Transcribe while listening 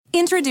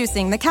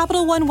Introducing the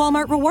Capital One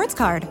Walmart Rewards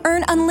Card.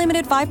 Earn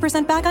unlimited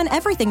 5% back on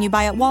everything you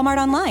buy at Walmart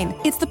online.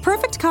 It's the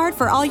perfect card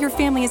for all your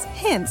family's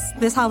hints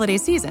this holiday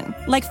season.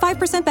 Like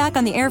 5% back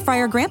on the air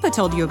fryer Grandpa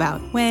told you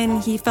about when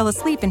he fell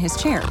asleep in his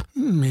chair.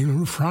 They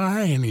don't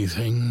fry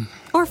anything.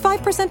 Or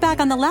 5% back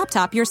on the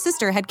laptop your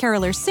sister had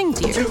carolers sing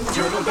to you. 2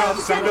 turtle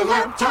doves and a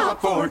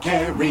laptop for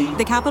Carrie.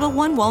 The Capital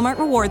One Walmart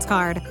Rewards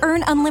Card.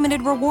 Earn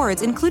unlimited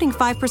rewards, including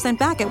 5%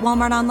 back at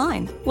Walmart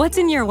online. What's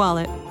in your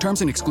wallet? Terms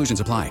and exclusions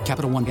apply.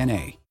 Capital One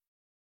N.A.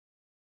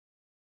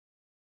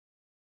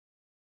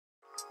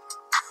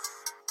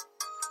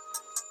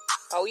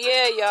 Oh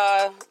yeah,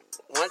 y'all.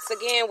 Once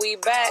again, we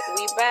back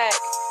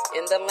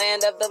in the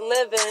land of the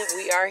living.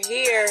 We are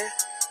here.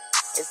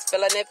 It's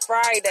Feeling It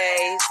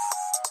Fridays.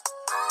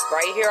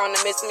 Right here on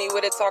the Miss Me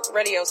With It Talk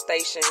radio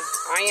station.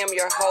 I am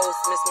your host,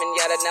 Miss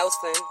Minyetta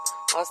Nelson,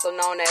 also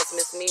known as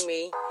Miss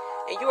Mimi.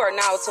 And you are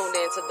now tuned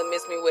in to the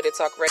Miss Me With It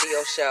Talk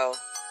radio show.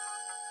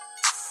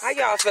 How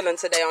y'all feeling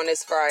today on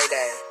this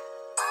Friday?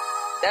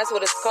 That's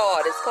what it's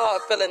called. It's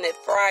called Feeling It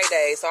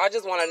Friday. So I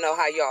just want to know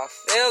how y'all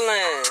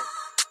feeling.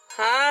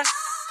 Huh?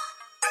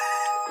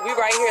 We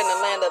right here in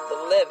the land of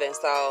the living,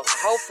 so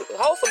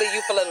hopefully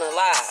you feeling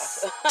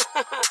alive.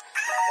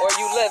 Or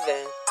you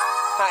living.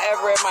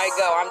 However it might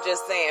go, I'm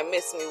just saying,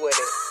 miss me with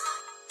it.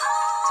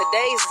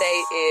 Today's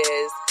date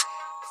is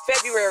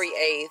February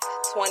 8th,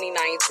 2019.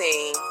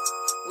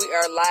 We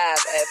are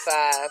live at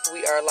 5.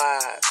 We are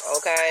live,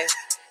 okay?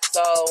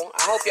 So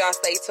I hope y'all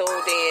stay tuned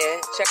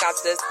in. Check out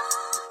this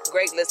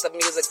great list of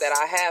music that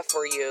I have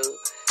for you.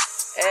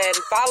 And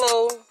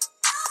follow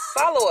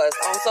us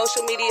on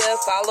social media.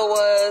 Follow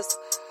us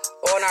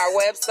on our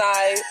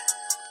website.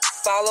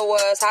 Follow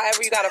us.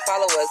 However you got to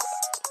follow us.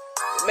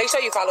 Make sure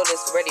you follow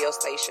this radio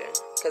station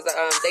because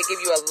they give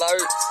you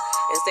alerts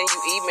and send you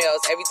emails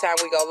every time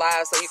we go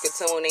live so you can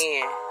tune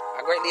in.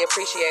 I greatly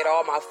appreciate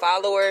all my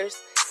followers.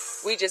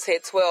 We just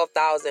hit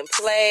 12,000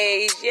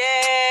 plays.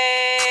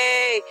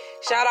 Yay!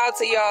 Shout out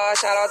to y'all.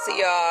 Shout out to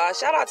y'all.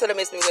 Shout out to the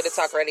Miss Me With It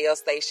Talk radio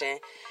station.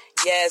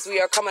 Yes, we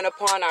are coming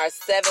upon our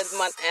 7th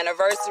month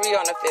anniversary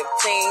on the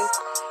 15th.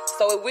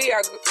 So we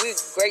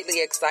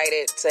greatly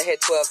excited to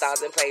hit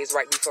 12,000 plays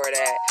right before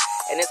that.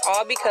 And it's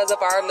all because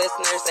of our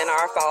listeners and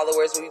our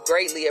followers. We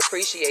greatly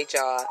appreciate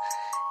y'all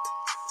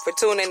for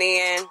tuning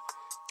in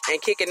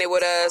and kicking it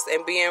with us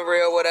and being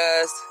real with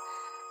us.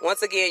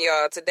 Once again,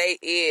 y'all, today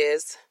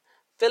is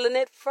Feeling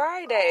It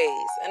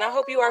Fridays. And I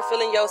hope you are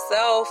feeling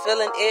yourself,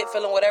 feeling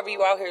whatever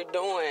you out here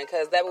doing,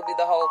 because that would be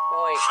the whole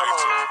point. Come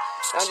on now.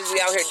 Don't just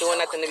be out here doing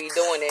nothing to be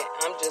doing it.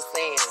 I'm just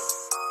saying.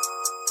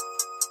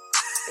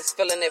 It's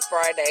Feeling It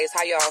Fridays.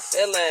 How y'all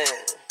feeling?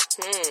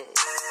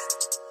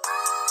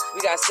 We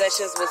got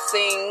sessions with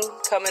Sing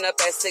coming up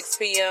at 6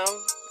 p.m.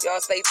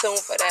 Y'all stay tuned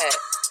for that.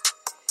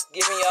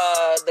 Giving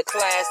y'all the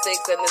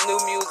classics and the new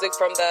music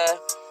from the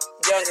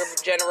younger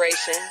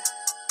generation.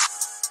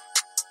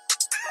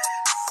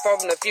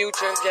 From the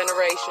future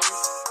generation.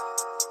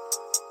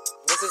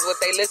 This is what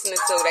they listening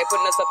to. They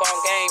putting us up on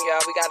game,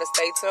 y'all. We gotta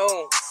stay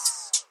tuned.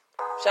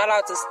 Shout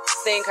out to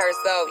Sing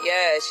herself.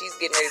 Yeah, she's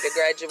getting ready to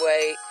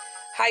graduate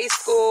high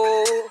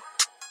school.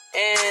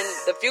 And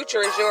the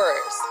future is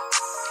yours.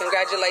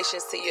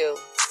 Congratulations to you.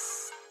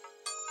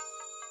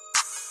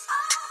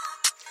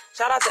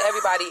 Shout out to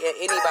everybody and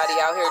anybody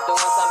out here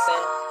doing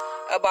something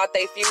about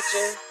their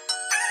future.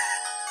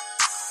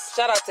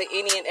 Shout out to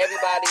any and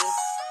everybody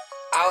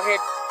out here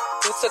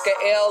who took an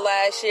L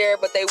last year,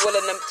 but they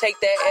willing to take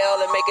that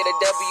L and make it a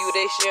W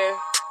this year.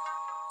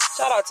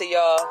 Shout out to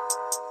y'all.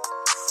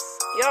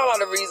 Y'all are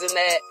the reason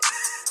that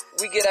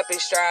we get up in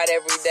stride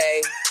every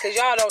day. Cause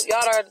y'all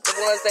are the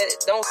ones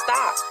that don't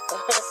stop.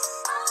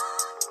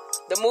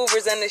 The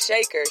movers and the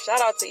shakers.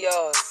 Shout out to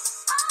y'all.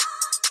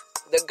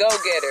 The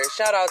go-getters.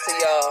 Shout out to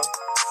y'all.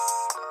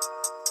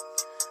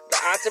 The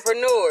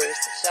entrepreneurs.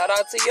 Shout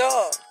out to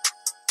y'all.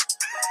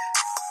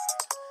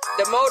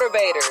 The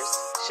motivators.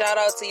 Shout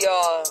out to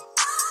y'all.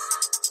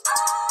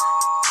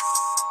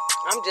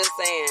 I'm just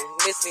saying,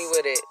 miss me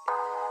with it.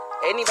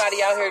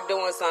 Anybody out here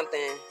doing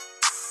something,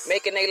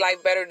 making their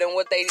life better than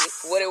what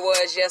it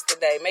was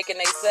yesterday, making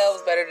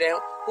themselves better than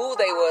who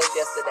they was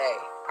yesterday.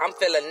 I'm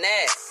feeling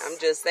that. I'm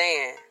just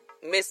saying,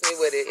 miss me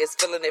with it. It's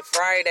Feeling It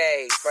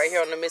Fridays, right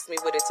here on the Miss Me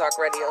With It Talk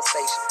radio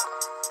station.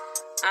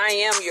 I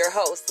am your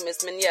host,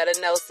 Miss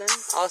Minyetta Nelson,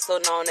 also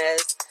known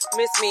as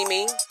Miss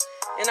Mimi,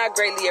 and I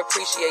greatly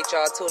appreciate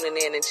y'all tuning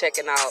in and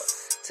checking out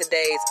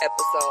today's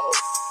episode.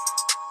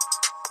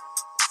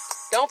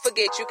 Don't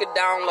forget you can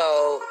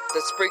download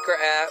the Spreaker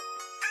app,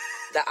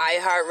 the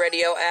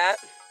iHeartRadio app,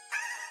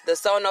 the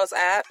Sonos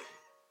app.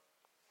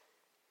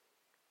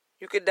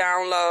 You can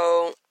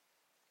download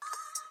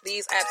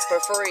these apps for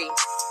free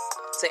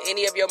to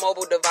any of your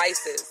mobile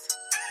devices.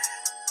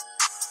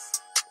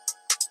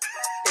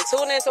 And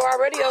tune into our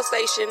radio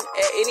station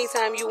at any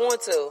time you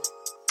want to.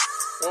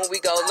 When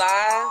we go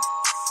live,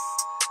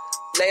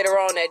 later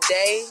on that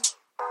day,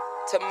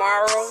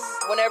 tomorrow,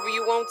 whenever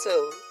you want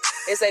to.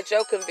 It's at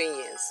your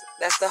convenience.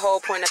 That's the whole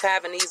point of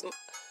having these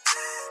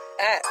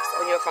apps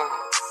on your phone.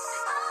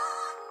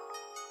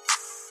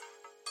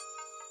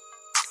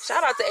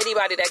 Shout out to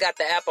anybody that got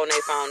the app on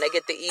their phone. They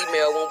get the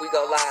email when we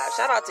go live.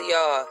 Shout out to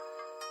y'all.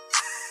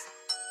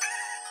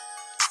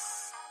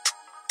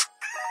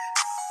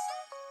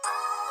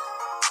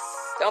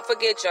 Don't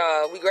forget,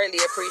 y'all. We greatly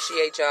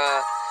appreciate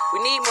y'all.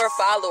 We need more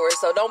followers,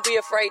 so don't be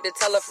afraid to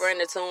tell a friend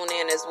to tune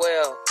in as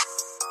well.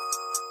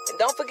 And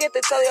don't forget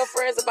to tell your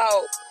friends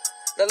about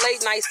the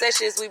late night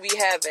sessions we be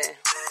having.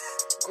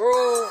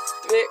 Groove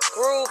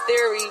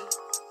Theory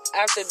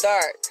After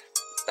Dark.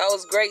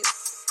 Those great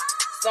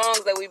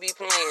songs that we be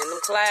playing, them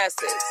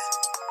classics.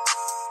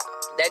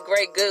 That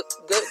great good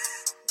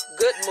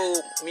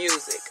mood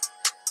music.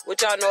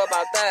 What y'all know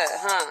about that,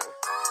 huh?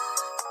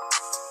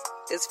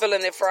 It's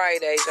Feeling It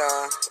Fridays,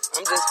 y'all.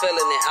 I'm just feeling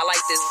it. I like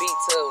this beat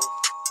too.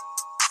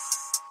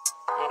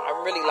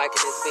 I'm really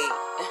liking this beat.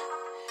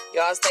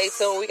 Y'all stay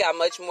tuned. We got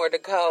much more to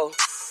go.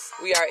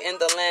 We are in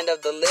the land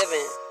of the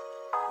living.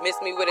 Miss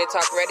Me With It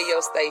Talk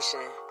radio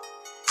station.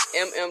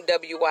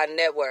 MMWY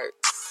Network.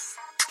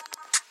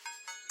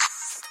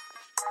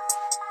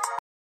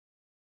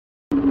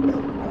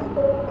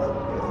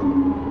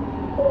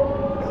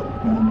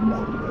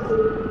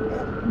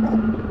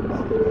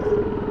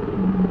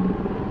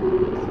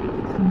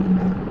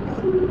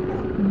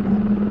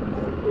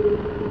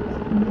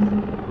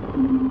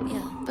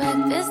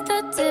 Breakfast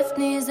at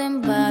Tiffany's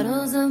and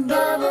bottles of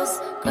bubbles.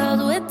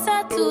 Girls with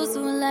tattoos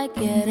who like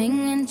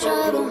getting in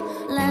trouble.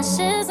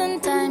 Lashes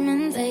and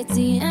diamonds,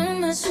 ATM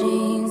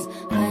machines.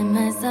 Buy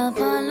myself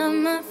all of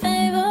my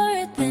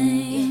favorite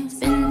things.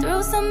 Been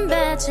through some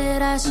bad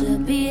shit, I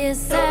should be a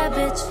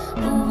savage.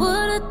 Who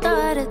would've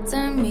thought it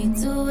turned me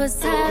to a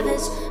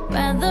savage?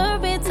 Rather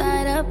be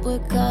tied up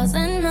with calls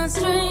and not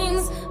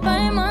strings.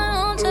 Write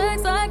my own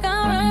checks like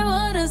I write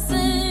what I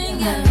sing.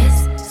 Yeah. My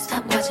wrist,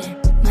 stop watching.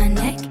 My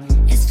neck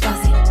is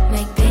flossy.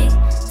 Make big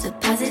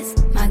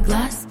deposits. My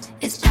gloss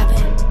is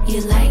popping.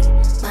 You like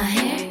my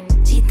hair?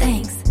 Gee,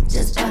 thanks.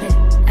 Just bought it.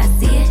 I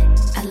see it.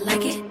 I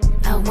like it.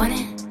 I want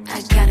it.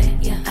 I got it.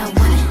 Yeah. I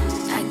want it.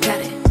 I got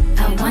it.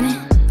 I want it.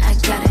 I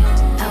got it.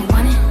 I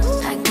want it.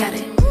 I got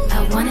it. I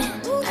want it.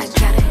 I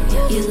got it.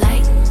 Yeah. You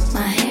like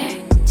my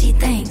hair? Gee,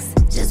 thanks.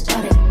 Just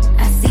bought it.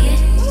 I see it.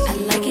 I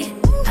like it.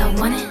 I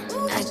want it.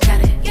 I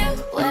got it. Yeah.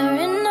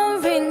 Wearing a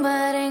ring,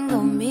 but ain't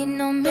gon' be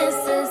no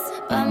misses.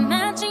 But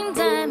matching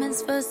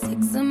diamonds for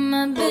 6 of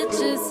my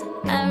bitches.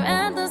 I'd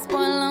rather spoil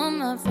all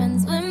my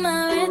friends with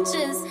my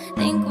riches.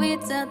 Think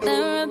retail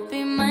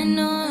therapy, my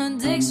new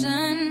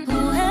addiction.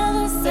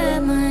 Whoever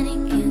said money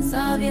can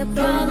solve your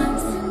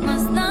problems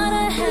must not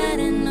have had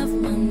enough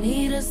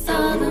money to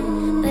solve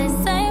them. They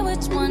say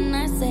which one,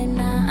 I say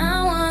nah,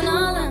 I want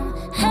all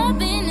them.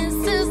 Happiness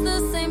is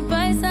the same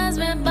price as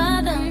red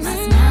bottoms. My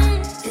smile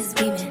is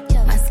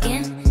beaming, my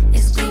skin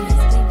is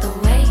gleaming. The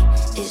way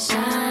it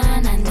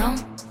shine, I know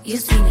you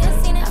seen it.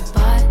 I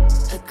bought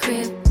a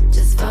crib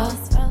just for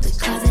the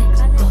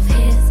closet, both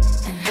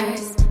his and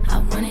hers. I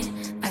want it,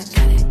 I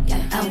got it.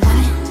 Yeah, I want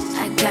it,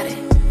 I got it.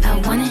 I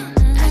want it,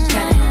 I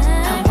got it.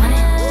 I want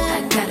it,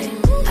 I got it.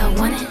 I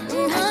want it,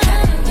 I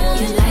got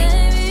it. You like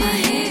my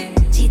hair?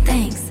 Gee,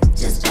 thanks.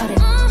 Just bought it.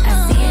 I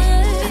see it,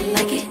 I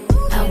like it.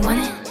 I want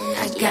it,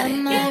 I got it.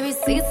 My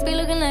receipts be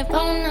looking like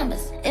phone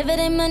numbers. If it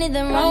ain't money,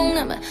 then wrong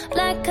number.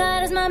 Black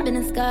card is my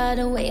business card.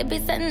 The way it be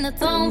setting the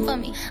tone for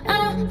me. I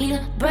don't need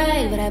a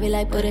brag, but I be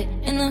like, put it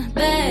in the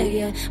bag,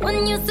 yeah.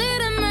 When you see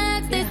the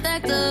max, they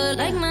stacked up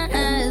like my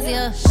ass,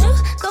 yeah. Shoo,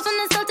 go from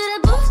the south to the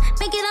booth.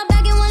 Make it all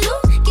back in one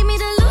loop. Give me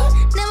the loot.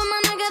 Never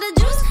mind, I got the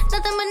juice.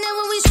 Nothing but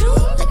never we shoot.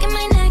 Look at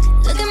my neck,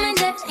 look at my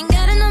debt. Ain't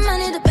got enough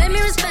money to pay me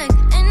respect.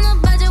 Ain't no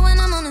budget when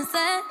I'm on the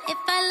set. If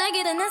I like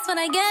it, then that's what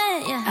I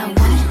get, yeah. I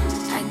want it,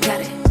 I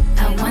got it.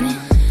 I want it,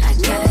 I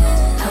got it.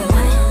 I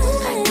want it,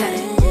 I got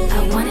it. I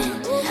want it,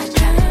 I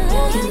got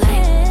it. You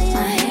like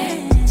my hair?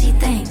 Gee,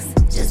 thanks.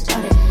 Just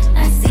bought it.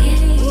 I see it,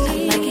 I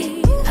like it.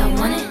 I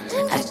want it,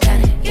 I got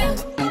it. Yeah.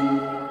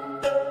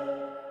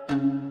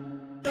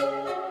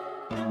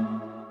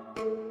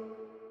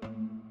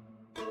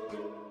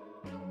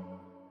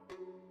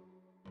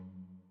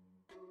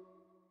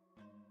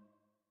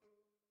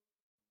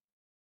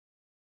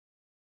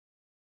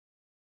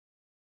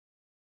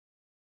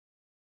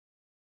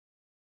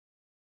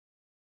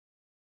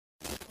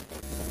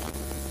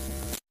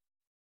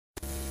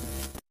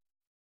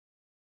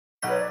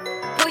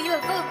 Who you a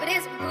fool for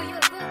this? Who you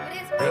a fool for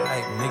this? Big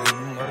Ike nigga,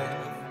 you know that?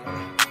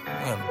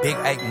 I'm Big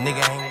Ike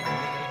nigga, ain't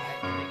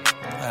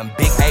I'm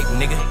Big Ike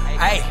nigga.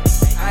 Ay.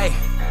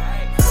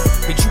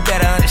 But you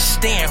better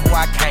understand who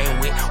I came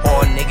with.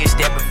 All niggas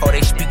that before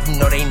they speak, you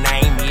know they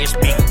name is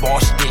Big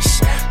Boss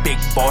this, Big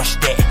Boss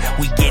that.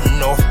 We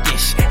getting off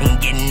this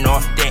and getting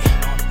off that.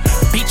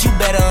 Bitch, you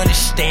better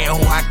understand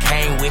who I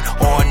came with.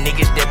 All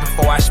niggas that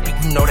before I speak,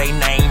 you know they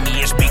name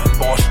is Big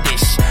Boss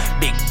this,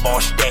 Big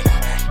Boss that.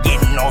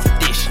 Getting off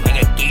this,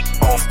 nigga, get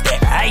off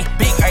that. Ayy,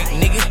 Big Ike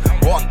nigga,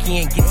 walk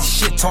in, get the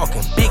shit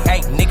talking. Big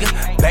Ike nigga,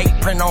 bait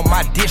print on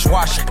my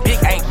dishwasher. Big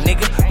Ike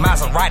nigga,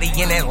 Maserati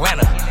in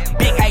Atlanta.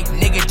 Big Ike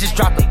nigga, just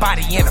dropped the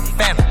body in a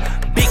Fanta.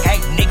 Big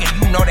Ike nigga,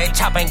 you know that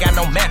chop ain't got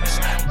no manners.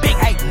 Big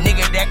ape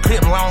nigga, that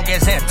clip long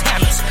as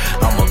antennas.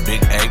 I'm a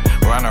big ape,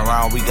 run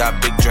around, we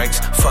got big drakes.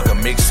 Fuck a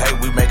mixtape,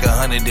 we make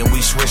 100, then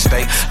we switch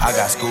state. I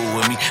got school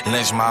with me,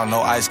 Lynch Mob,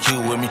 no Ice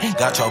Cube with me.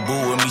 Got your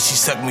boo with me, she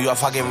sucked me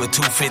off, I gave her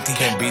 250.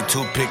 Can't be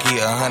too picky,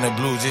 100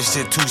 blues, this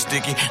shit too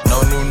sticky.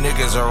 No new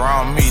niggas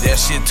around me, that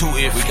shit too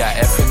iffy. We got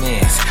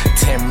FNNs,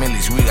 10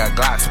 millies, we got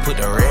Glocks, put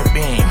the red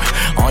beam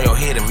on your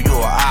head if you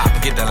a op,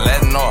 get the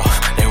letting off.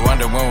 They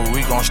wonder when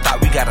we gon'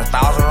 stop, we got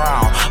 1,000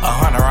 rounds,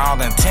 100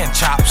 rounds and 10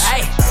 chops.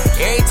 Hey,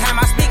 every time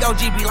I speak,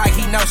 OG be like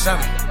he know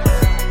something.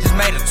 Just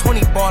made a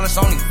 20 ball, it's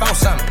only 4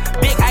 something.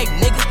 Big ape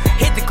nigga,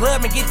 hit the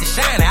club and get the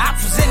shine. The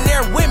ops was in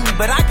there with me,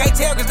 but I can't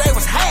tell cause they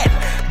was hiding.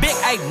 Big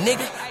ape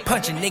nigga,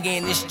 punch a nigga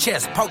in his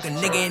chest, poke a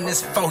nigga in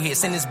his forehead,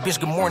 send this bitch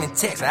good morning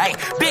text. Hey,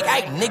 big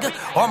ape nigga,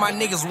 all my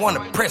niggas want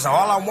to press.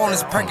 All I want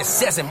is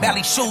Percocets and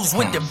belly shoes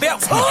with the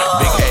belts. Big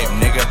ape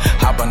nigga,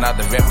 hopping out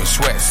the vent with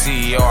sweat.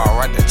 CEO, I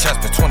write the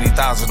chest for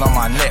 20,000 on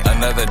my neck.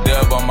 Another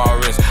dub on my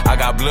wrist, I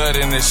got blood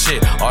in this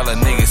shit. All the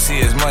niggas see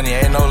is money,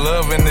 ain't no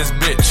love in this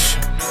bitch.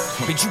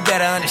 But you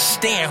better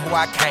understand who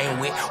I came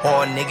with.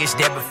 All niggas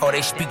there before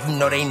they speak, you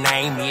know they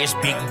name is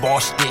Big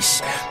Boss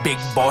this, Big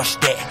Boss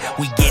that.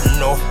 We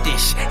getting off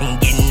this and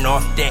getting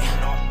off that.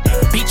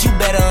 Bitch, you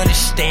better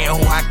understand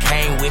who I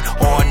came with.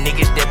 All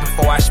niggas there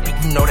before I speak,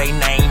 you know they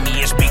name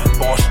is Big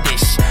Boss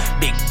this,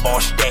 Big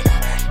Boss that.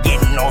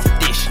 Getting off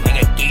this,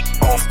 nigga, get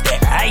off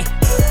that, hey.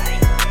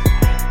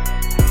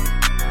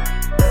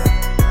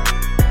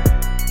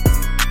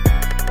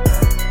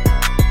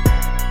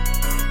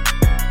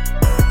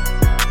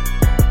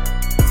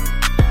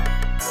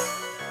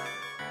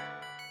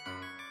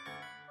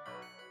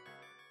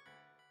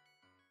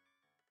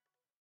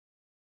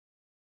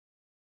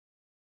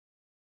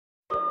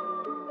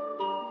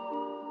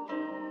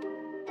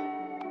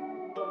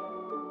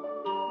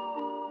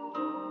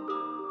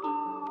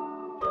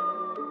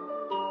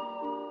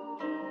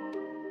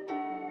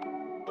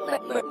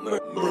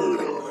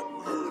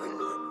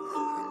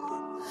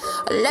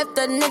 I left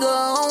that nigga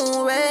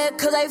on red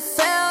cause I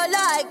felt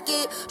like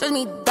it. Dress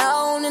me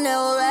down in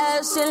that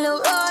rash and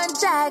Leroy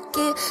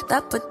jacket.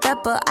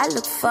 Dapper, I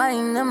look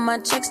fine and my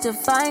checks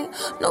define.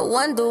 No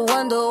wonder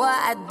why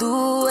I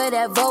do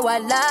whatever I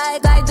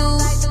like. I do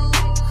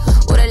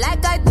what I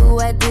like, I do.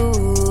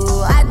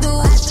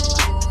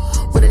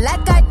 What I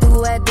like, I do.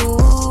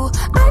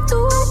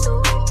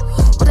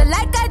 What I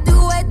like, I do.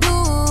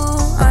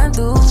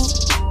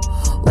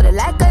 What I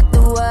like, I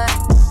do.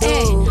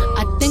 Hey,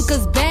 I think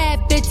us bad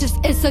bitches,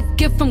 it's a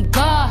gift from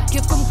God.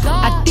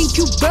 I think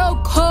you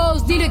broke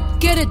hoes need to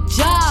get a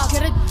job.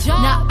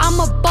 Now I'm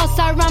a boss,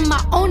 I write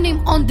my own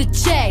name on the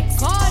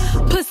checks.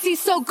 Pussy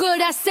so good,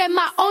 I said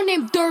my own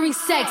name during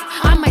sex.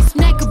 I might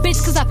smack a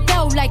bitch cause I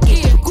felt like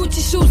it.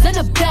 Gucci shoes and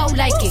a belt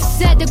like it.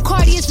 Said the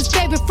Cardi is his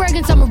favorite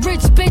fragrance. I'm a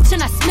rich bitch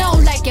and I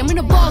smell like it. I'm in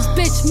a boss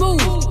bitch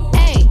mood.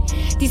 Hey,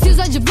 these shoes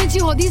are Da Vinci,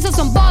 ho, these are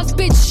some boss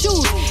bitch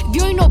shoes. If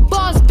you ain't no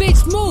boss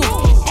bitch move.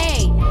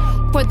 Hey,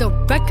 for the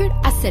record,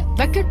 I said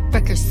record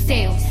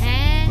sales.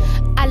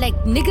 I like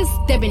niggas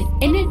that been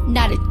in and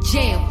out of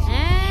jail.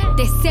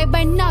 They say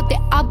by now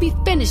that I'll be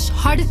finished,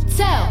 hard to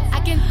tell.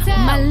 I can tell.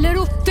 My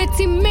little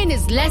 15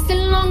 minutes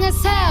lasting long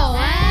as hell.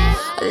 I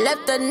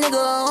left that nigga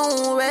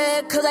on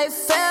red cause I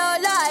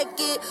felt like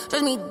it.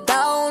 Dress me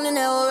down in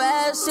that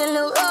rash and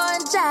Leroy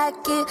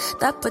jacket.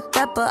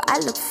 Dapper, I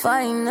look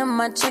fine and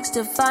my checks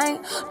define.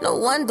 No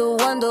wonder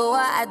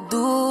why I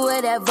do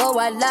whatever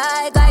I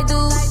like. I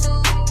do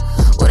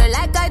what I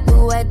like, I do.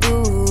 What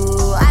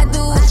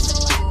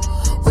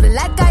I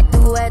like, I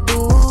do.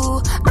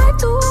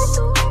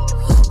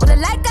 What I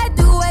like, I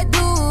do.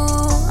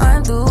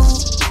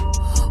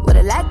 What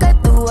I like, I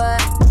do.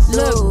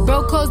 Look,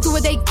 broke hoes do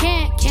what they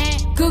can't.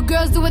 Good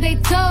girls do what they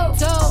told.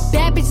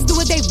 Bad bitches do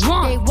what they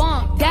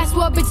want. That's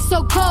why bitches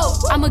so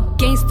cold. I'm a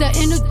gangster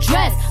in a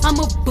dress. I'm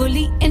a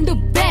bully in the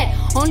bed.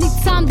 Only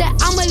time that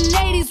I'm a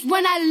lady's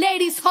when I lay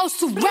these hoes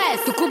to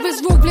rest. The coupe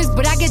is ruthless,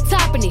 but I get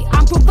topping it.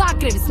 I'm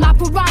provocative, it's my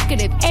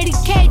prerogative.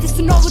 80K just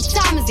to know what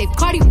time is it.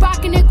 Cardi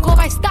rocking it, go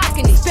by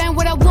stocking it. Spend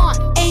what I want,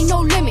 ain't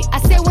no limit. I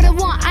say what I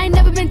want, I ain't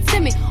never been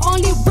timid.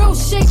 Only real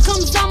shit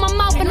comes out my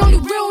mouth, and only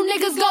real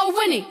niggas go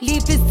win it.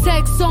 Leave his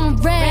text on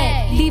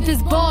red, leave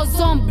his balls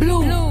on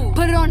blue.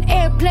 Put it on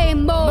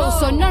airplane mode,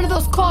 so none of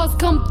those calls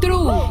come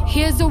through.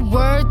 Here's a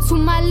word to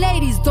my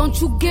ladies, don't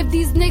you give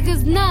these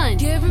niggas none.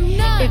 Give them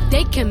none. If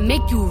they can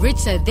make you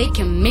richer, they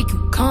can make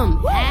you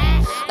come.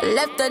 I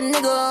left that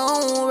nigga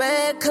on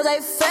red cause I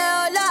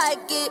felt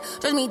like it.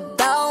 Dress me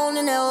down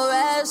in that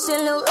rash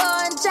and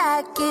Leroy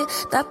jacket.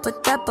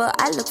 Dapper,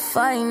 I look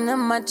fine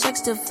and my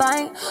checks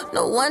define.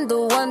 No wonder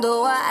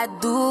why I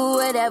do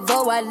whatever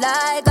I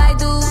like. I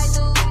do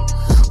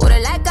what I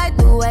like, I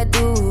do.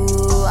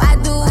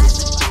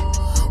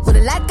 What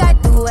I like, I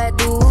do.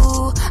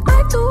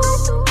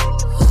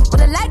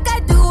 What I like, I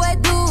do.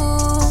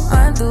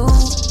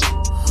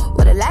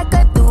 What I like,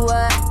 I do.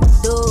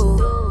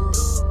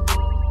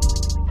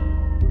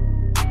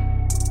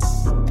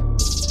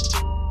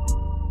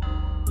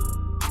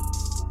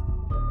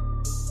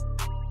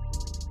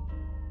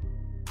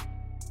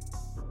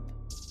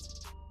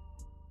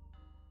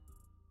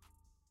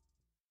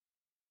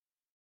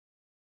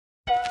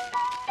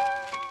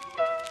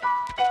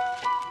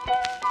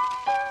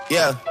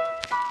 Yeah.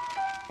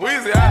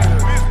 Weezy out here.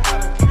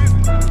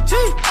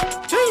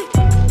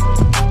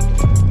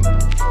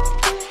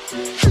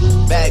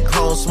 Back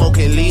home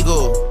smoking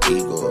legal.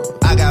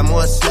 I got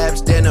more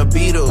slaps than the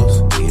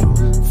Beatles.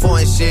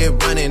 Foreign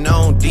shit running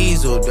on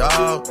diesel,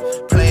 dawg.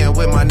 Playing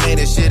with my name,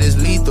 this shit is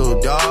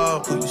lethal,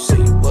 dawg. Who you see?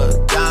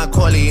 What? Don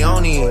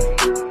Corleone.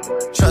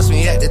 Trust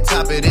me, at the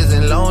top it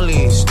isn't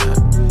lonely.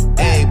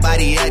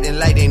 Everybody acting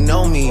like they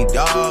know me,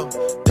 dawg.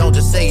 Don't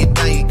just say it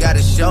down, you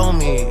gotta show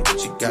me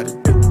what you gotta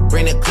do.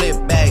 Bring the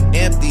clip back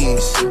empty.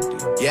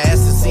 You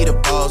asked to see the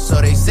ball,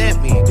 so they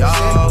sent me,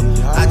 dawg.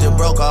 I just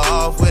broke her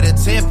off with a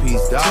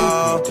 10-piece,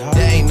 dawg.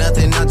 There ain't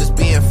nothing, I'm just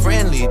being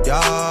friendly,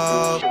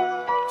 dawg.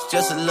 It's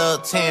just a little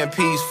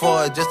 10-piece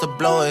for it, just to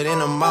blow it in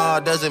the mall.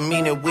 Doesn't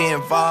mean that we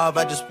involved.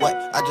 I just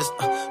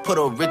put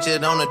a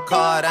Richard on the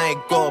card. I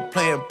ain't go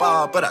playing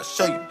ball, but I'll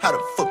show you how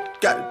the fuck you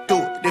gotta do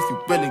it. If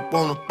you really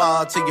wanna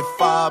fall till you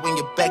fall when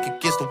you're back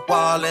against the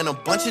wall. And a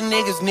bunch of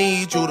niggas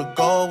need you to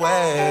go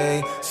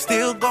away.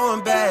 Still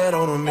going bad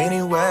on them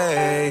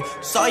anyway.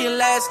 Saw you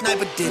last night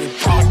but did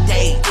it all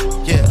day.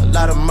 Yeah, a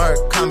lot of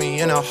murk caught me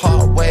in a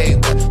hard way.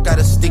 Got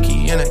a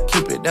sticky and I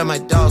keep it at my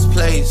dog's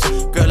place.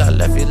 Girl, I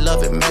left you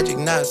loving magic,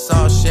 not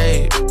all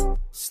shade.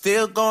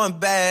 Still going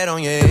bad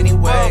on you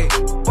anyway.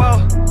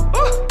 Whoa.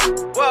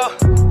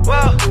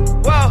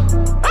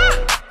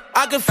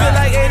 I can feel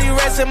like 80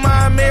 rats in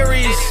my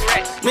Marys.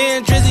 Me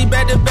and Drizzy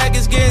back to back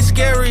is getting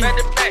scary.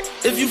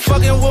 If you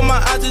fucking with my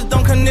eyes, just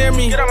don't come near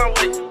me.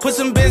 Put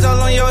some bins all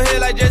on your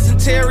head like Jason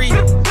Terry.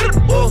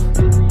 Whoa.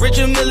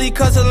 Richard Millie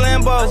cuss a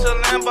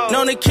Lambo.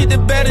 Known to keep the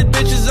baddest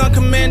bitches on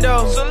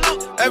commando.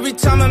 Every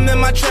time I'm in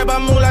my trap, I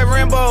move like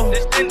Rambo.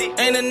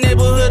 Ain't a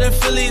neighborhood in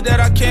Philly that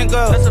I can't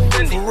go.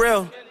 For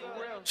real.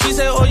 She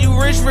said, oh,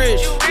 you rich.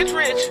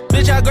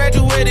 Bitch, I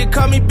graduated,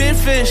 call me Big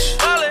Fish.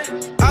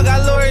 I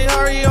got Lori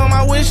Harvey on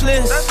my wish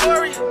list.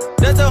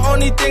 That's the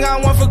only thing I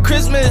want for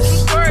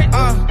Christmas.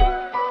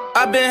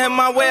 I been had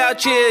my way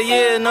out here,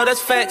 yeah, no, that's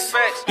facts.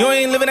 You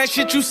ain't living that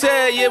shit you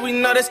said, yeah, we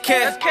know that's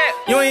cat.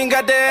 You ain't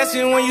got the ass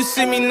in when you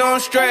see me, no, I'm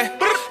straight.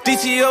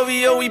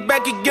 DTOVO, we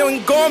back again, we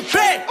going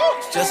back.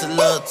 It's just a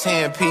little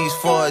 10-piece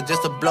for it,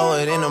 just to blow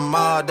it in the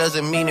mall.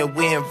 Doesn't mean that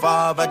we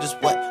involved. I just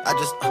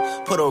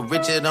put a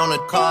Richard on the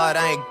card.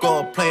 I ain't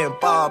go playing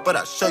ball, but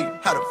I'll show you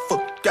how the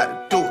fuck you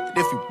gotta do it.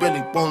 If you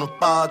really wanna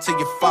fall till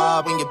you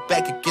fall when you're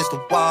back against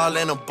the wall.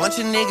 And a bunch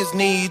of niggas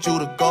need you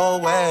to go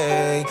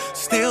away.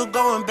 Still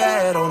going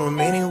bad on them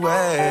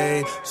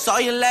anyway. Saw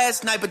you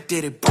last night but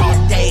did it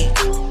broad day.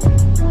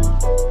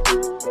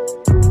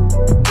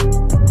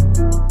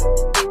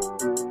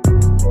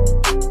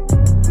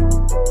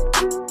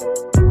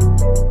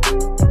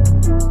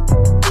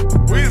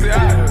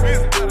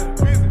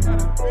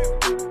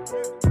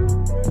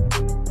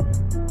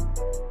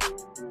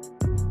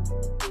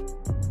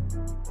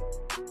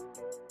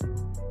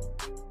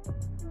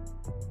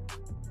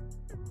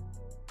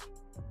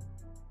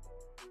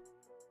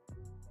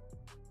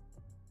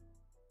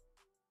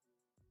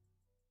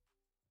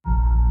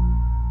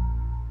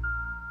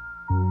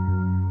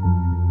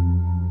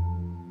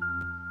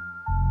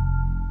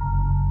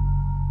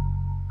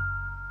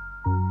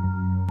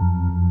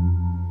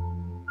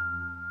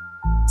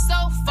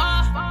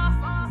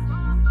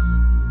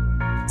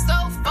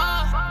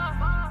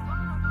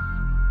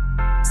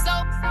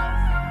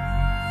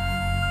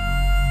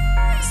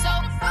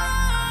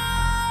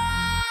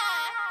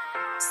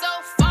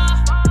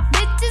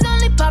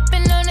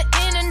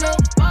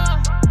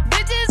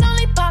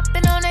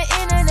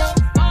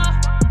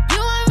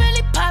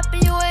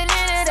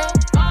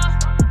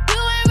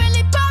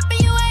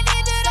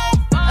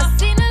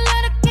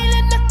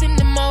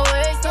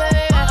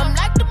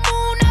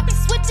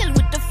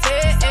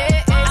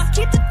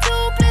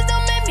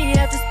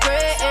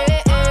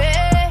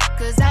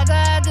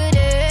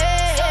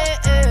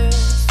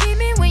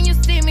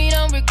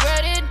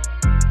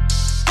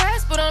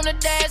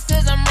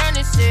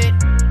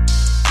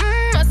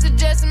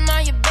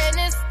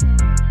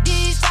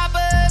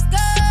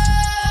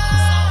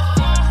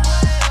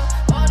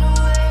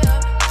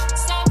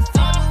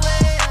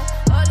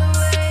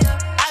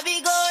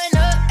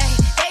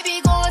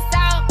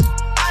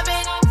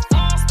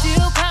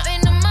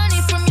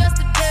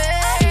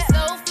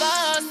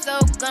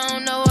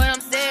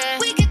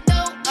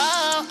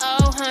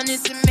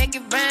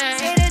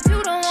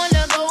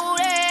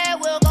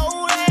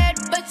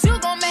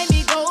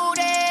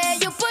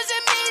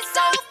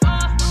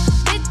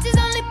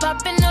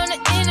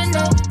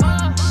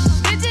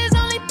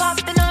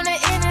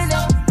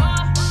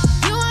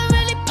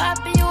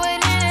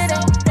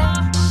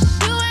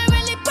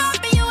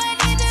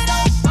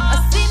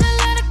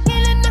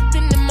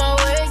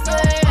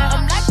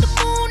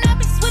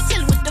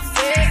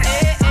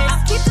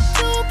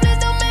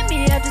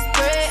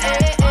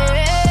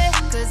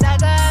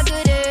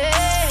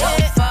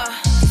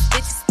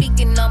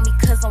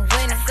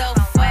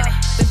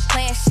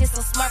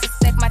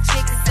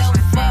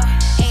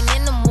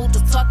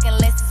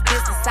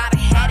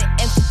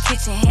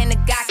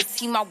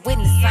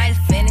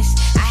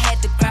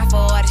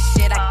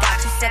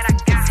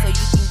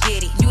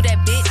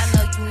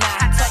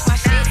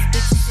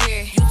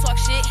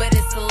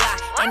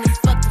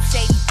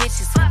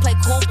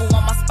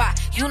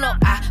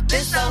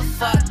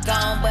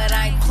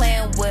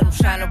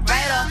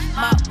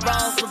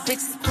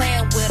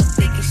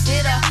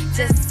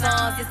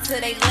 niggas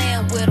till they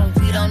land with them.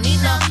 We don't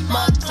need no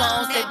more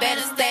clones, they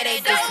better stay they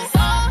distance.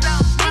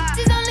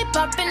 Bitches only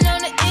popping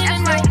on the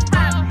internet.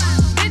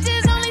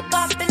 Bitches only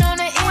popping on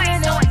the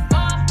internet.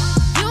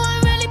 You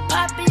ain't really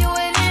popping, you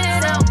ain't in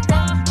it out.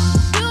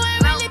 You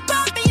ain't really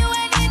popping, you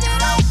ain't in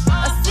it out. I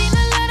seen a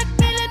lot of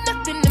feeling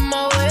nothing in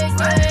my way.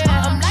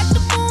 I'm like the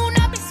moon,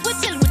 I be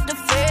switching with the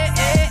fade.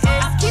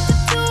 I keep it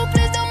two,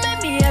 please don't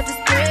make me have to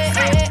stay.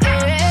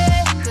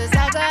 Cause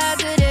I got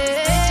good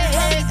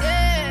days.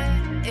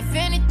 If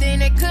anything,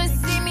 they couldn't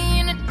see me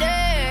in the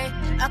day.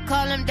 I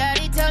call him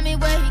daddy, tell me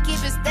where he keep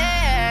his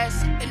stash.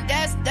 And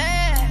that's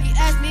that. He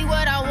asked me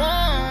what I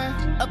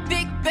want. A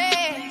big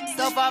bag.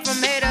 So far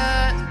from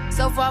haters,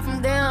 so far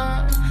from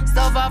them,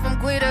 so far from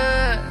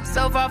quitters,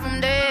 so far from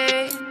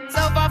they,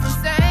 so far from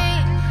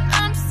saying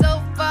I'm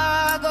so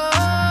far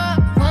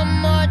gone. One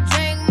more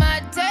drink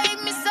might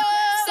take me so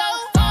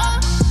far.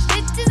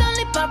 Bitches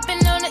only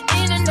popping on the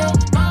internet.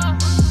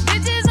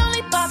 Bitches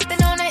only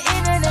popping on the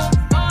internet.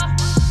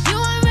 You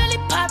ain't really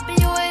popping,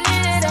 you ain't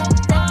in it up.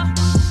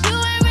 You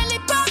ain't really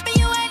popping,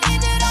 you ain't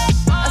in it up.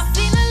 I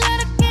seen a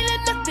lot of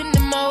killing, nothing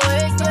in my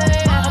way.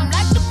 I'm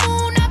like the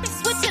moon, I be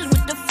switching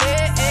with the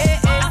fade.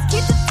 I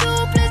keep it two,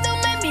 please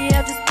don't make me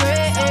have to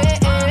spray.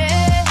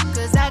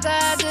 Cause I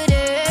got good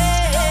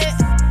days.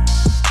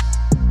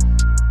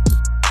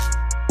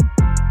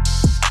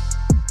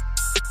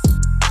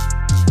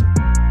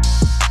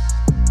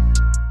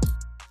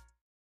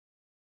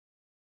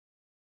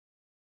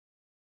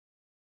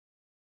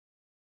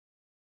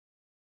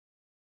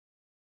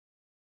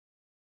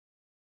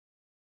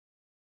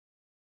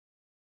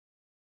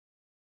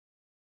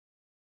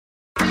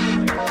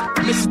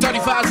 Mr.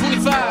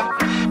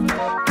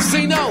 3525,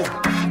 Zeno,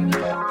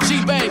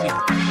 G Baby,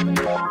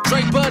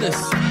 Dre Butters.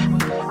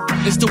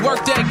 It's the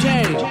work that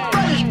came.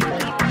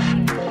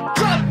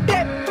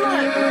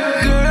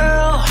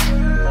 Girl,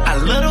 I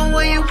love the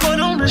way you put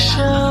on the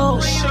show.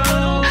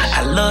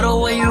 I love the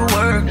way you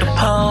work the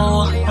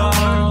pole.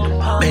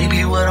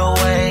 Baby, what a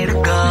way to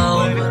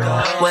go.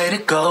 Way to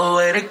go,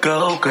 way to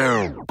go,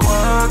 girl. Work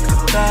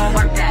that,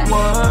 work that,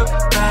 work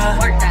that,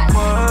 work that,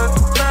 work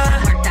that, work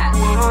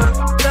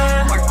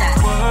that, work that,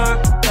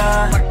 work that,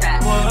 work that, work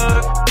that,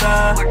 work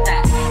that, work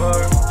that,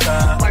 work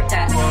that,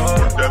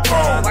 work that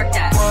pole, work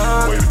that,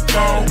 way to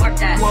go, work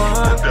that, work that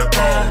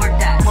pole, work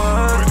that,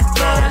 way to go,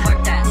 work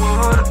that,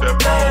 work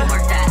that pole,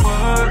 work that,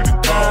 way to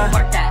go,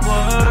 work that, work that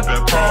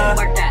pole,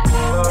 work that,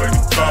 way to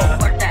go,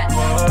 work that, work that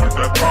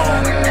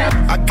pole, work that.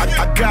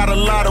 I got a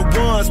lot of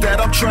ones that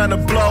I'm trying to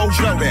blow.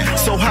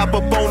 So hop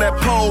up on that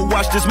pole,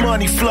 watch this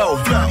money flow.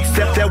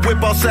 That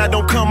whip outside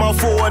don't come out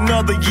for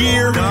another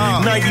year.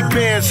 90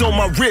 bands on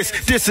my wrist,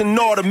 this an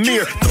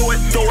Audemars.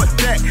 Throw it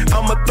back,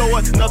 I'ma throw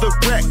another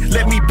rack.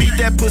 Let me beat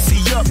that pussy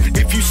up.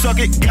 If you suck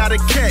it, gotta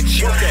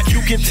catch.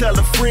 You can tell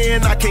a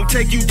friend I can't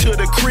take you to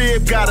the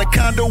crib. Got a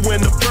condo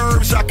in the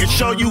burbs, I can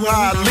show you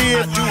how I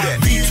live.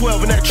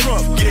 V12 in that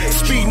trunk,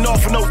 speeding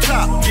off with no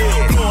top.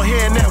 Go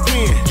ahead and that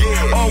win.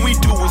 All we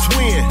do is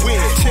win.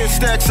 10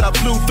 stacks I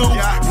blew through.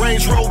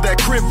 Range Rover that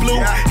crib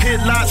blue. Hit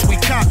lots we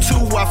cop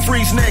two. I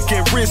freeze neck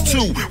and wrist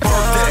too. Work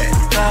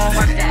that.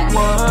 Work that.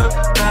 Work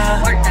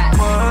that. Work that.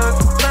 Work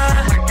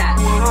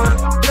that. Work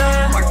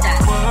that. Work that. Work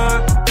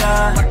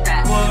that. Work that. Work that.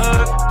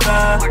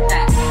 Work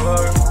that. Work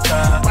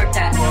that. Work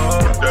that.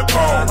 Work that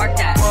pole. Work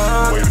that.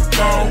 Way to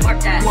go. Work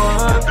that.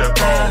 Work that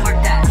pole.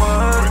 Work that. Way to go. Work that. Work that pole.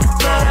 Work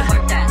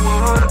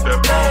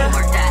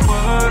that.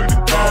 Way to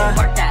go.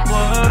 Work that.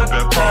 Work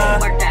that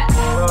pole. Work that.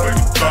 Way to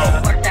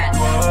go. Work that. Work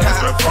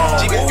that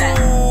pole.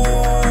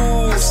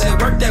 Ooh, I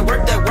said work that,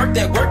 work that, work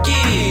that, work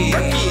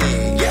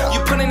it. Yeah. You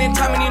putting in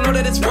time and you know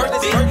that it's worth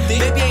it.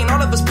 Baby, ain't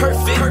all of us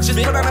perfect. Just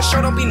put on a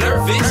show, don't be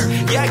nervous.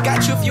 Yeah, I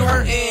got you if you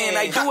hurting.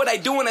 I do what I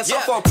do and it's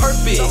all for a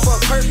purpose.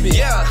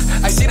 Yeah,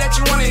 I see that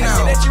you want it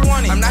now.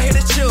 I'm not here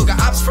to chill, got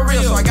ops for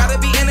real, so I gotta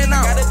be in and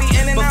out.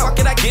 But fuck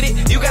it, I get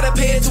it. You gotta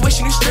pay the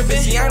tuition, you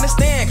stripping. See, I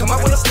understand. Come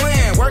up with a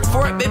plan. Work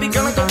for it, baby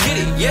girl, and go get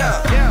it.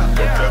 Yeah. I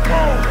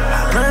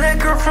love that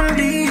girl from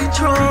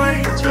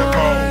Detroit.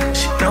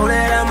 She know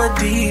that I'm a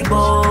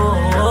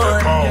D-boy.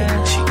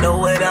 She know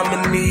what I'm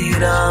in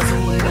need of.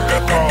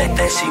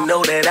 That she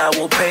know that I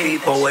will pay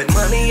for it.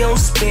 Money on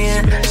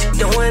spin, she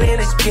doing it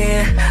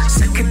again.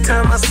 Second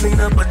time I seen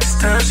her, but this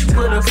time she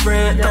put a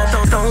friend.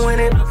 Don't throwing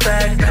it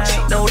back.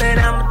 She know that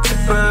I'm a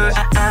tipper.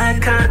 Eye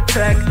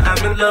contact.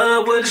 I'm in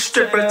love with a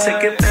stripper.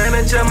 Take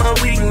advantage of my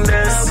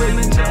weakness.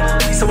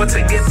 So I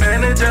take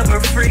advantage of her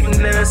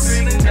freakness.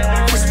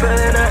 Whisper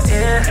in her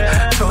ear,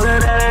 told her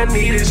that I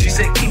need it. She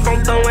said keep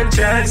on throwing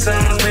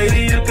Jacksons.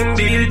 Maybe you can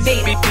beat it.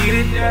 Beat it.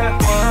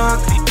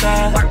 Work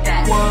that. Work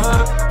that.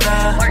 Work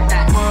that. Work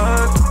that.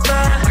 Work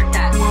that.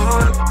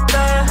 Work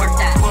that. Work that. Work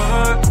that.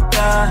 Work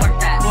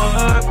that. Work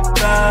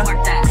that. Work that.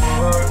 Work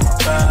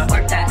that.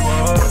 Work that.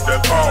 Work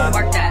that pole.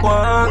 Work that.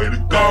 Way to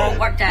go.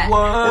 Work that.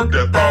 Work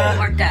that pole.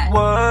 Work that.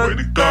 Way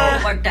to go.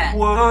 Work that.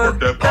 Work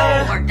that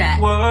pole. Work that.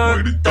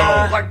 Way to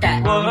go. Work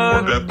that.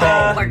 Work that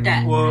pole. Work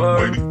that.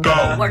 Way to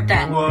go. Work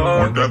that.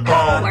 Work that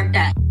pole. Work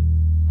that.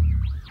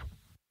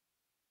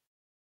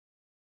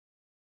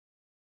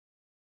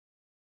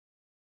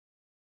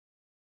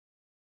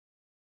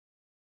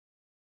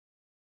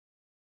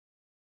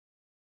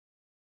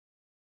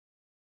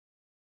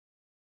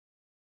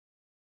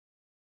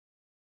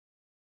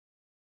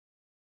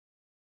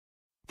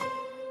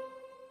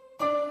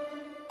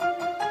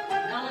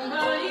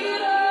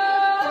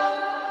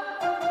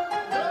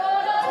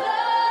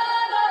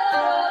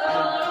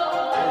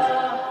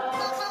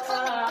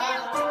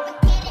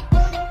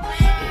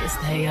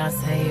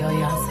 Beyonce, oh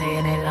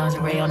Beyonce, and that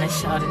lingerie on that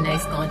Chardonnay,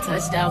 scoring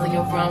touchdowns on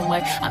your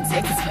runway. I'm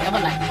Texas forever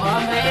like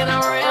Bombay and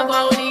I'm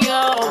Rambo and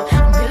yo.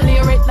 I'm Billy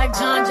Rich like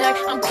John Jack,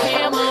 I'm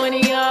Camo and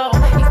yo.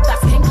 These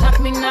thoughts can't clock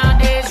me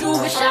nowadays. You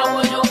wish I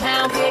was your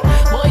pound pick.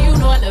 Boy, you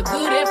know I look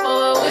good at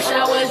for. Wish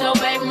I was your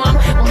baby mom.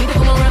 Want me to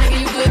come around and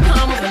give you good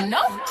karma, but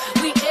no,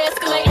 we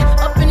escalate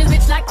up in this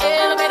bitch like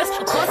elevators.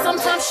 Of course,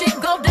 sometimes shit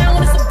go down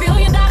when it's $1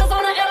 billion on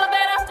an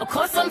elevator. Of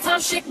course,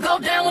 sometimes shit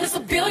go down when it's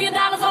 $1 billion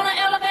on an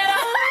elevator.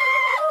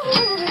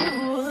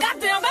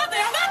 Goddamn.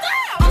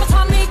 Mama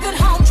taught me good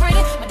home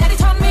training. My daddy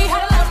taught me how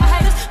to love my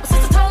haters. My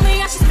sister told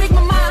me I should speak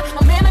my mind.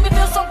 My man made me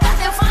feel so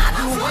goddamn fine.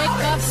 I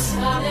wake up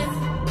solid,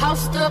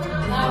 post up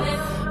solid,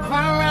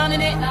 run around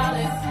in it,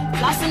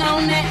 flossing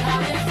on it.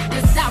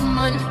 This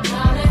diamond,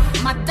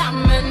 my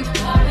diamond.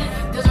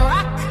 This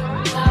rock,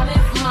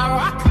 my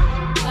rock.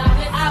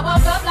 I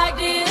woke up like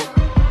this.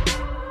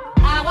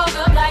 I woke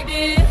up like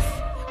this.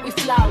 We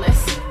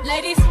flawless.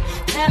 Ladies,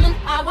 tell them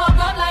I woke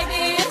up like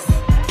this.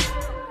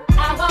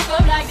 I woke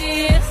up like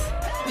this.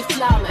 We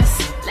flawless.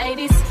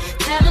 Ladies,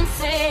 tell them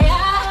say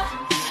I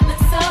look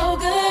so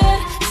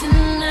good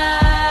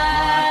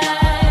tonight.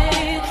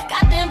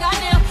 Goddamn,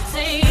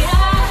 say I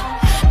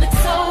look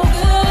so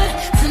good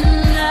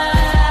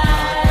tonight.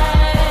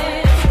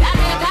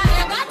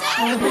 Goddamn.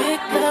 I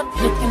wake up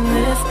looking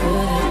this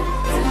good.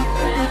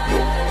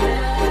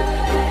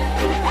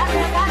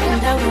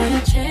 And I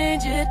wouldn't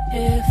change it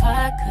if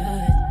I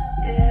could.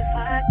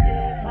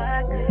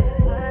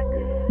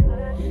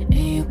 And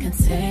you can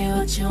say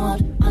what you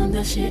want, I'm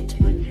the shit.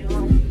 I'm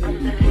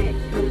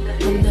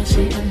the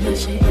shit.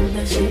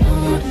 I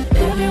want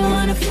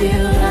everyone to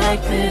feel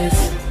like this.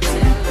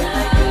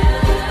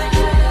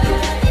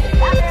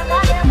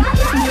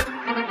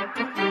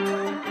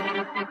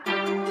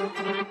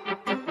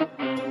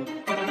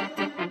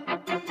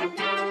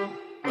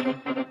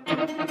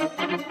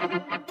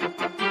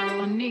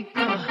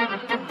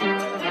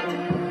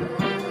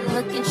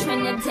 Looking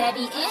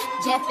Trinidadian,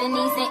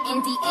 Japanese and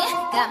Indian.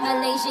 Got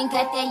Malaysian,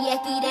 got that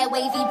yaki, that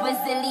wavy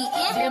Brazilian.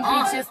 Them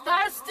bitches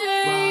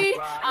thirsty.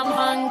 I'm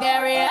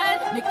Hungarian.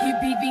 Nikki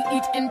BB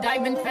eating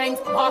diamond fangs,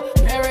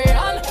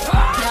 barbarian.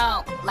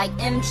 Yo, like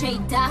MJ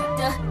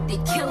Doctor, they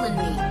killing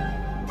me.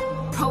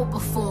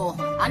 Propofol,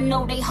 I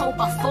know they hope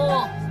I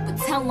fall, but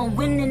tell them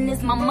winning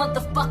is my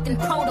motherfucking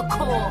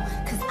protocol.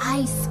 Cause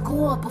I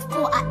score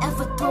before I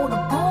ever throw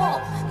the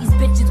ball. These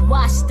bitches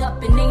washed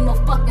up and ain't no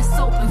fucking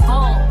soap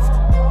involved.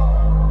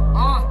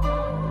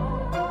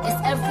 It's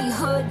every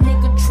hood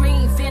nigga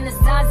dream,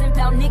 fantasizing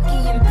about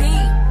Nicki and B.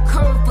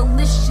 Curve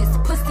delicious,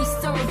 pussy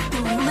served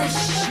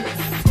delicious.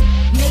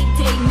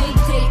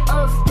 Mayday,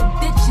 earth the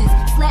bitches.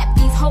 Slap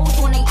these hoes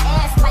on they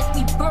ass like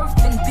we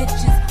birthing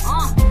bitches.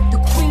 The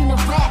queen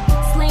of rap,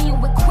 slaying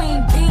with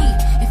Queen B.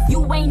 If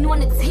you ain't on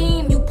the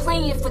team, you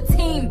playing for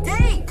Team D.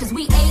 Cause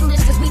we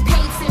A-listers, we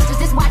paid sisters.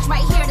 This watch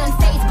right here done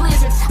phase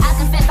blizzards. I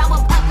confess I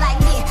woke up like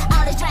this.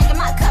 All this drink in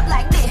my cup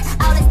like this.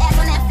 All this ass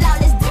on that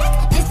flawless dick.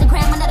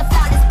 Instagram another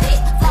flawless pic.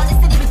 Flawless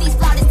city with these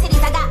flawless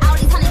titties. I got all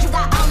these hundreds, you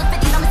got all the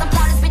 50s. I'm with some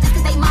flawless bitches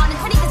cause they mild and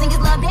pretty. Cause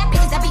niggas love bad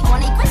bitches that be on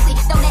they grizzly.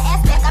 Throw that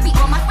ass back, I be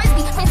on my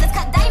frisbee. Princess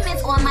cut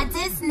diamonds on my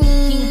Disney.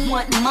 He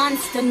want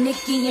monster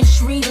Nicki in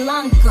Sri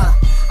Lanka.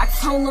 I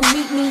told him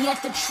meet me at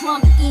the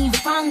Trump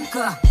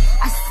Ivanka.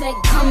 I said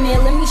come here,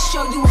 let me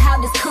show you how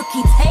this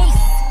cookie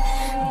tastes.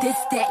 This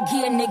that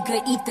gear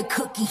nigga, eat the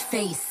cookie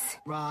face.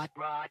 Rod.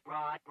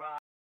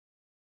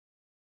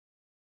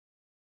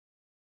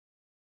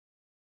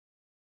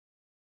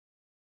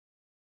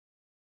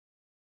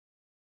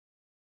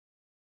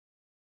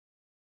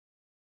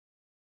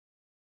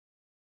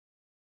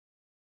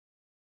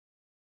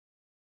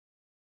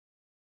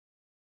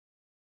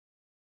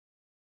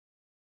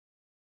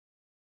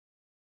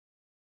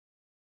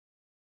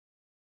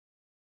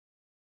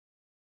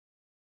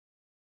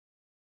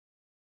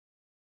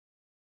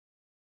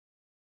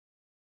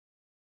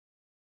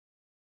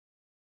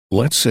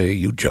 Let's say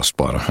you just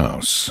bought a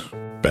house.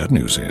 Bad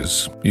news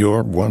is,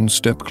 you're one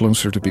step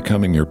closer to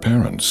becoming your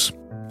parents.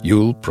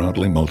 You'll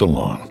proudly mow the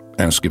lawn,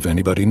 ask if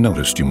anybody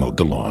noticed you mowed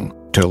the lawn,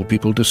 tell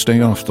people to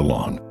stay off the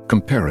lawn,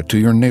 compare it to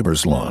your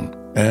neighbor's lawn,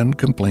 and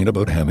complain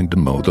about having to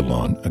mow the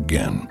lawn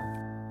again.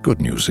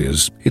 Good news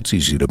is, it's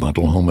easy to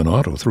bundle home and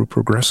auto through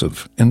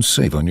Progressive and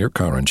save on your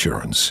car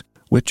insurance,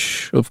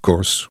 which, of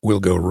course, will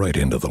go right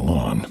into the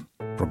lawn.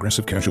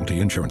 Progressive Casualty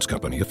Insurance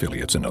Company,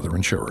 affiliates, and other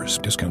insurers.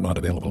 Discount not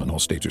available in all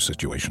states or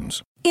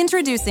situations.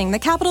 Introducing the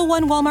Capital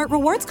One Walmart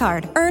Rewards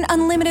Card. Earn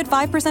unlimited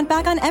 5%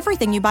 back on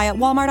everything you buy at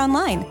Walmart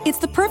online. It's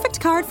the perfect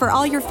card for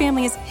all your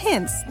family's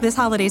hints this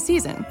holiday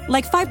season.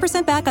 Like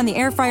 5% back on the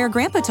air fryer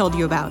Grandpa told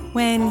you about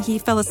when he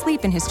fell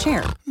asleep in his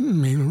chair.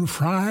 It'll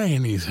fry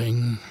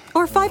anything.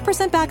 Or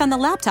 5% back on the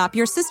laptop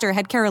your sister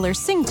had carolers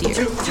sing to you.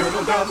 2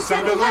 turtle doves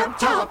and a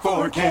laptop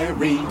for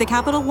Carrie. The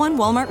Capital One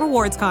Walmart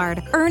Rewards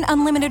Card. Earn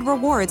unlimited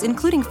rewards,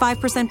 including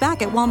 5%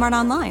 back at Walmart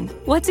online.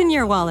 What's in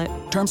your wallet?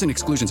 Terms and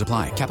exclusions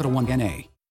apply. Capital One N.A.